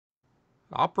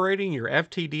Operating your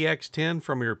FTDX-10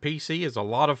 from your PC is a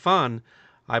lot of fun.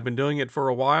 I've been doing it for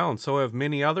a while, and so have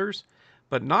many others.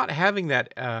 But not having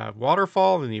that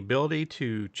waterfall and the ability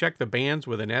to check the bands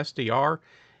with an SDR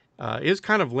is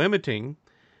kind of limiting,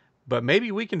 but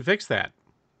maybe we can fix that.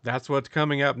 That's what's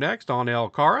coming up next on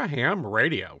LCARA Ham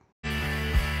Radio.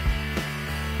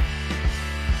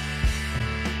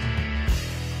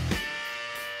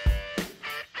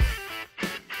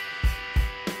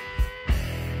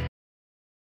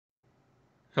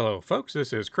 Hello, folks.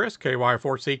 This is Chris,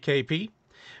 KY4CKP.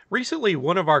 Recently,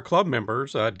 one of our club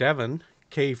members, Devin,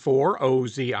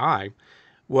 K4OZI,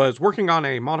 was working on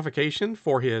a modification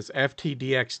for his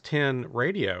FTDX-10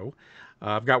 radio.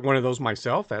 I've got one of those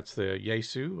myself. That's the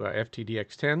Yaesu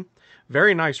FTDX-10.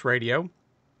 Very nice radio.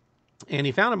 And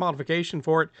he found a modification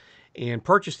for it and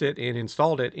purchased it and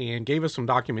installed it and gave us some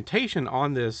documentation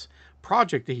on this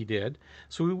project that he did.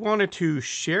 So we wanted to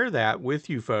share that with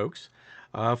you folks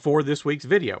for this week's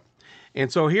video.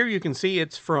 And so here you can see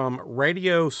it's from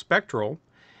RadioSPECTRAL,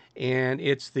 and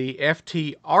it's the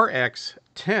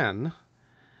FTRX-10,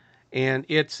 and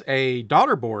it's a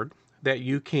daughter board that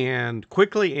you can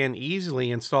quickly and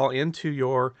easily install into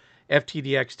your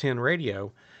FTDX-10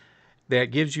 radio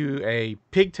that gives you a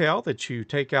pigtail that you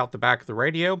take out the back of the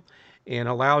radio and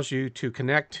allows you to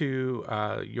connect to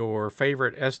your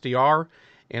favorite SDR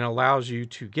and allows you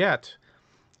to get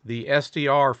the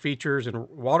SDR features and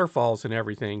waterfalls and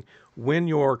everything when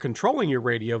you're controlling your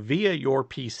radio via your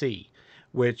PC,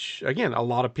 which, again, a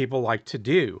lot of people like to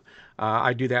do.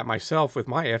 I do that myself with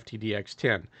my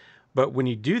FTDX-10. But when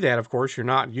you do that, of course, you're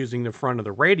not using the front of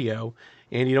the radio,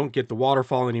 and you don't get the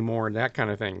waterfall anymore and that kind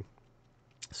of thing.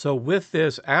 So with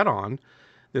this add-on,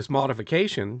 this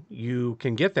modification, you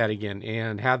can get that again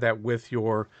and have that with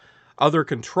your other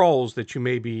controls that you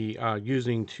may be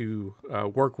using to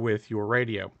work with your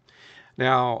radio.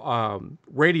 Now,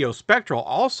 RadioSPECTRAL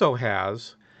also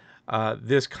has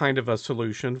this kind of a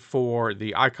solution for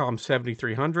the ICOM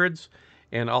 7300s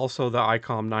and also the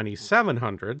ICOM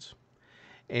 9700s.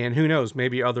 And who knows,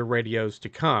 maybe other radios to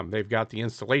come. They've got the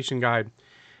installation guide.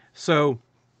 So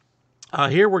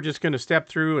here we're just going to step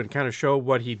through and kind of show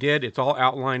what he did. It's all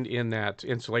outlined in that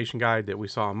installation guide that we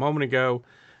saw a moment ago.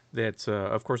 That's,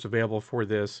 of course, available for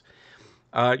this.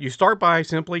 You start by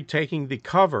simply taking the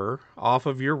cover off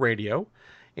of your radio.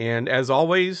 And as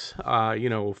always,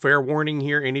 fair warning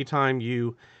here, anytime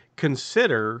you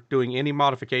consider doing any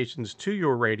modifications to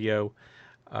your radio,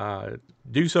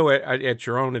 do so at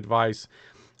your own advice.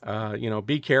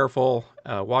 Be careful,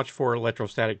 watch for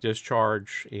electrostatic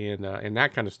discharge and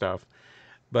that kind of stuff.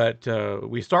 But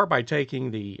we start by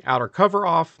taking the outer cover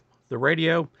off the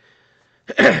radio,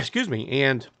 excuse me,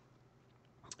 and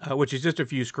which is just a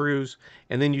few screws,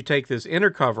 and then you take this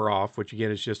inner cover off, which again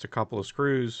is just a couple of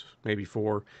screws, maybe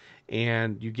 4,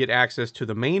 and you get access to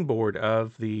the main board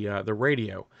of the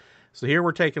radio. So here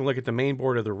we're taking a look at the main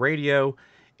board of the radio,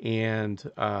 and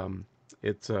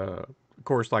it's of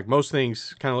course, like most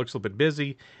things, kind of looks a little bit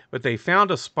busy, but they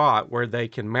found a spot where they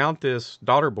can mount this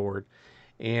daughter board,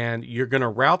 and you're going to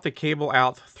route the cable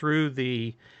out through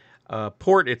the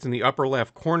port. It's in the upper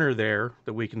left corner there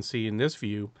that we can see in this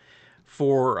view,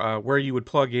 for where you would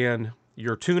plug in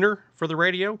your tuner for the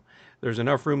radio. There's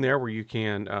enough room there where you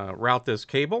can route this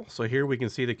cable. So here we can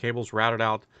see the cables routed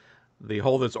out the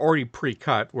hole that's already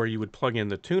pre-cut where you would plug in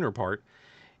the tuner part.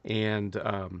 And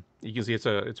you can see it's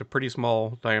a pretty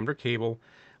small diameter cable,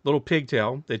 little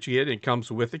pigtail that you get. It comes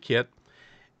with the kit.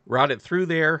 Route it through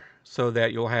there so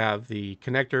that you'll have the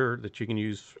connector that you can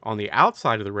use on the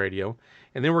outside of the radio.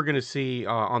 And then we're going to see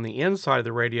on the inside of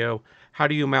the radio, how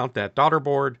do you mount that daughter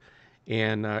board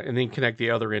and then connect the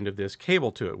other end of this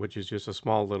cable to it, which is just a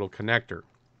small little connector.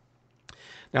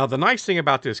 Now, the nice thing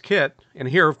about this kit, and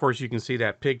here, of course, you can see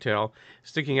that pigtail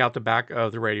sticking out the back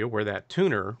of the radio where that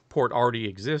tuner port already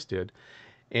existed.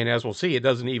 And as we'll see, it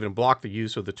doesn't even block the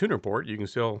use of the tuner port. You can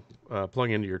still plug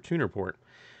into your tuner port.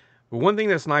 But one thing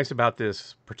that's nice about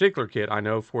this particular kit, I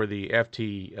know for the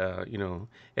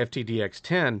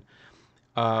FTDX-10,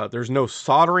 there's no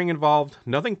soldering involved.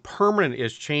 Nothing permanent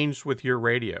is changed with your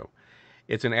radio.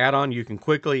 It's an add-on you can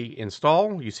quickly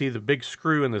install. You see the big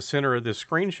screw in the center of this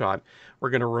screenshot. We're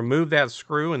going to remove that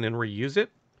screw and then reuse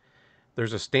it.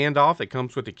 There's a standoff that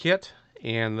comes with the kit,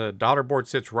 and the daughter board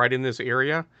sits right in this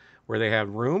area where they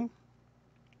have room.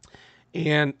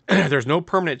 And there's no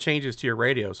permanent changes to your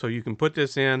radio, so you can put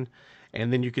this in,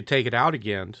 and then you could take it out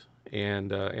again,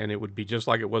 and it would be just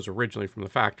like it was originally from the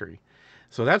factory.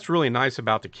 So that's really nice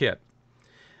about the kit.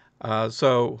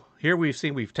 So here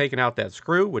we've taken out that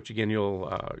screw, which again you'll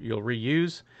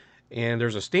reuse, and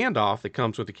there's a standoff that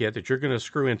comes with the kit that you're going to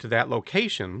screw into that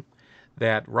location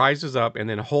that rises up and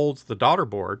then holds the daughter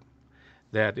board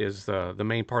that is the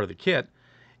main part of the kit.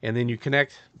 And then you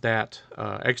connect that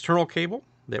external cable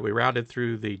that we routed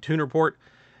through the tuner port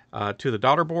to the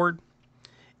daughter board.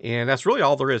 And that's really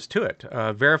all there is to it.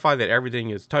 Verify that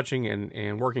everything is touching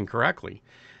and working correctly.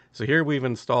 So here we've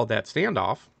installed that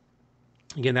standoff.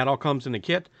 Again, that all comes in the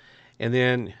kit. And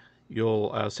then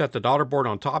you'll set the daughter board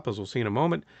on top, as we'll see in a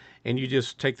moment. And you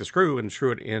just take the screw and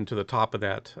screw it into the top of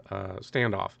that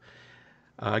standoff.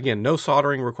 Again, no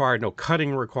soldering required, no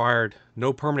cutting required,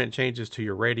 no permanent changes to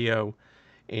your radio.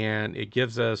 And it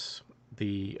gives us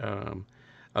the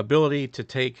ability to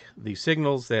take the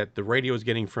signals that the radio is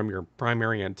getting from your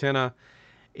primary antenna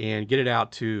and get it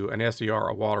out to an SDR,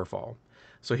 a waterfall.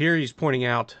 So here he's pointing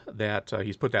out that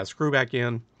he's put that screw back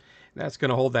in. That's going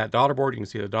to hold that daughter board. You can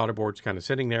see the daughter board's kind of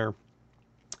sitting there.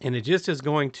 And it just is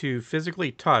going to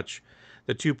physically touch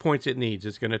the 2 points it needs.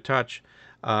 It's going to touch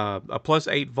a plus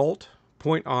 8 volt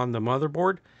point on the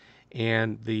motherboard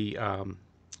and the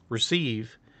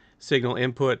receive signal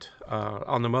input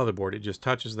on the motherboard. It just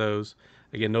touches those.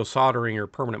 Again, no soldering or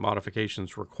permanent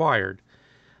modifications required.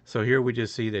 So here we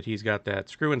just see that he's got that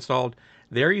screw installed.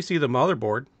 There you see the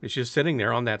motherboard. It's just sitting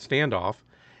there on that standoff.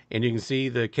 And you can see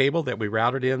the cable that we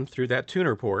routed in through that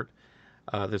tuner port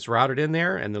that's routed in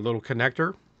there, and the little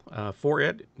connector for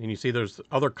it. And you see there's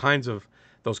other kinds of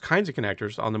those kinds of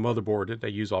connectors on the motherboard that they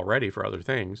use already for other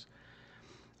things.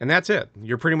 And that's it.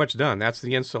 You're pretty much done. That's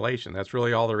the installation. That's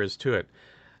really all there is to it.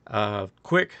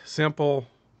 Quick, simple,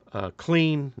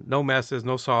 clean, no messes,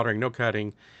 no soldering, no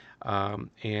cutting,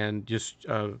 and just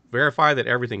verify that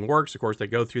everything works. Of course, they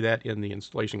go through that in the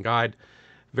installation guide.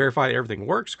 Verify that everything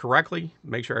works correctly.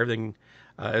 Make sure everything,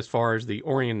 as far as the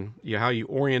how you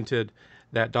oriented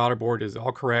that daughter board is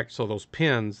all correct. So those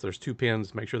pins, there's 2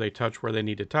 pins, make sure they touch where they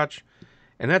need to touch.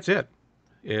 And that's it.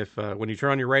 If when you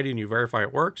turn on your radio and you verify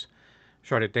it works,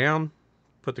 shut it down,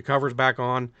 put the covers back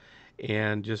on,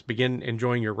 and just begin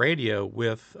enjoying your radio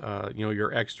with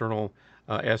your external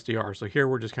SDR. So here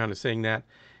we're just kind of seeing that.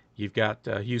 You've got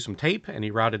used some tape, and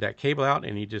he routed that cable out,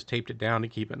 and he just taped it down to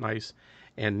keep it nice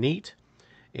and neat.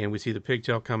 And we see the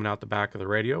pigtail coming out the back of the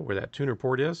radio where that tuner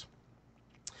port is.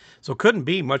 So couldn't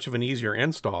be much of an easier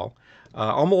install.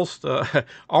 Almost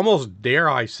dare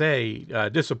I say,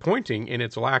 disappointing in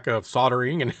its lack of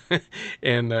soldering and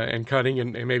and cutting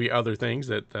and maybe other things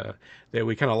that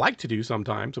we kind of like to do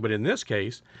sometimes. But in this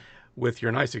case, with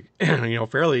your nice,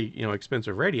 fairly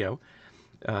expensive radio,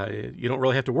 you don't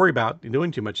really have to worry about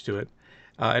doing too much to it.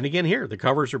 And again, here the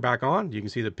covers are back on. You can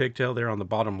see the pigtail there on the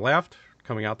bottom left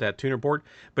coming out that tuner port,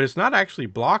 but it's not actually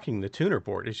blocking the tuner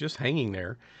port. It's just hanging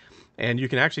there. And you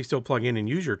can actually still plug in and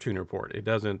use your tuner port. It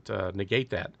doesn't negate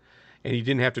that. And you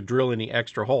didn't have to drill any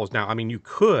extra holes. Now, I mean, you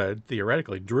could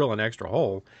theoretically drill an extra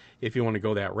hole if you want to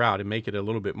go that route and make it a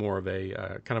little bit more of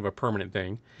a kind of a permanent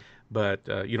thing. But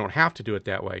you don't have to do it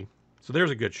that way. So there's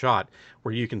a good shot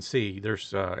where you can see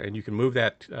there's, and you can move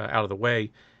that out of the way.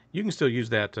 You can still use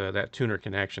that that tuner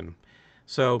connection.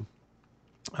 So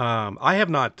I have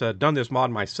not done this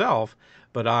mod myself,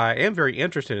 but I am very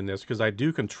interested in this because I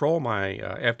do control my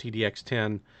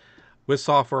FTRX-10 with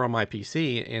software on my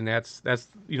PC, and that's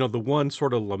the one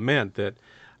sort of lament that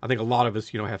I think a lot of us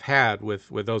have had with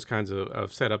those kinds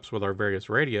of setups with our various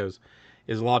radios,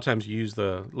 is a lot of times you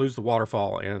lose the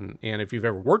waterfall, and if you've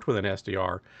ever worked with an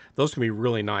SDR, those can be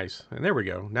really nice. And there we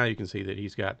go. Now you can see that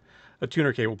he's got a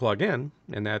tuner cable plugged in,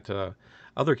 and that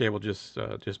other cable just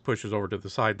pushes over to the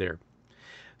side there.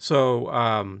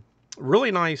 So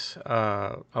really nice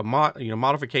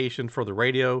modification for the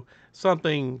radio,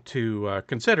 something to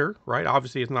consider, right?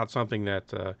 Obviously, it's not something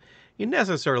that you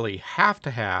necessarily have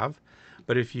to have,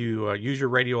 but if you use your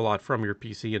radio a lot from your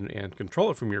PC and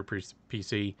control it from your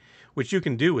PC, which you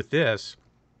can do with this,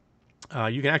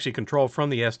 you can actually control from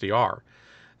the SDR.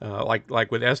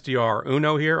 Like with SDR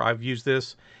Uno here, I've used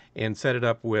this and set it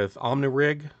up with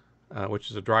HAMRadio,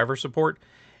 which is a driver support.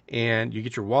 And you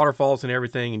get your waterfalls and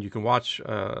everything, and you can watch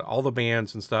all the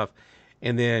bands and stuff.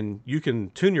 And then you can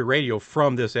tune your radio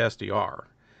from this SDR,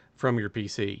 from your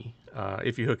PC,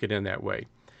 if you hook it in that way.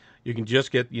 You can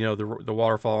just get, the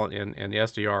waterfall and the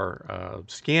SDR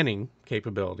scanning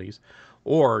capabilities.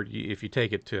 Or if you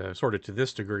take it to sort of to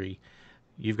this degree,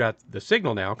 you've got the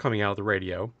signal now coming out of the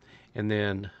radio. And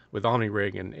then with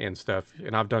HAMRadio and stuff,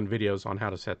 and I've done videos on how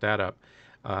to set that up.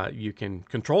 You can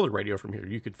control the radio from here.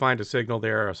 You could find a signal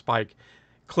there, a spike,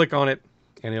 click on it,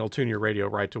 and it'll tune your radio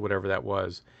right to whatever that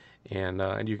was.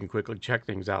 And you can quickly check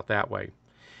things out that way.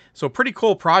 So pretty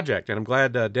cool project, and I'm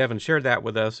glad Devin shared that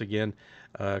with us again,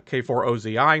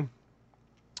 K4OZI.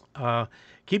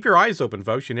 Keep your eyes open,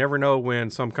 folks. You never know when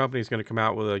some company is going to come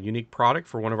out with a unique product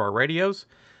for one of our radios.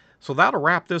 So that'll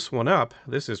wrap this one up.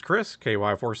 This is Chris,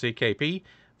 KY4CKP,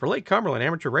 for Lake Cumberland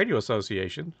Amateur Radio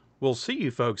Association. We'll see you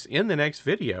folks in the next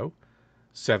video,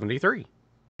 73.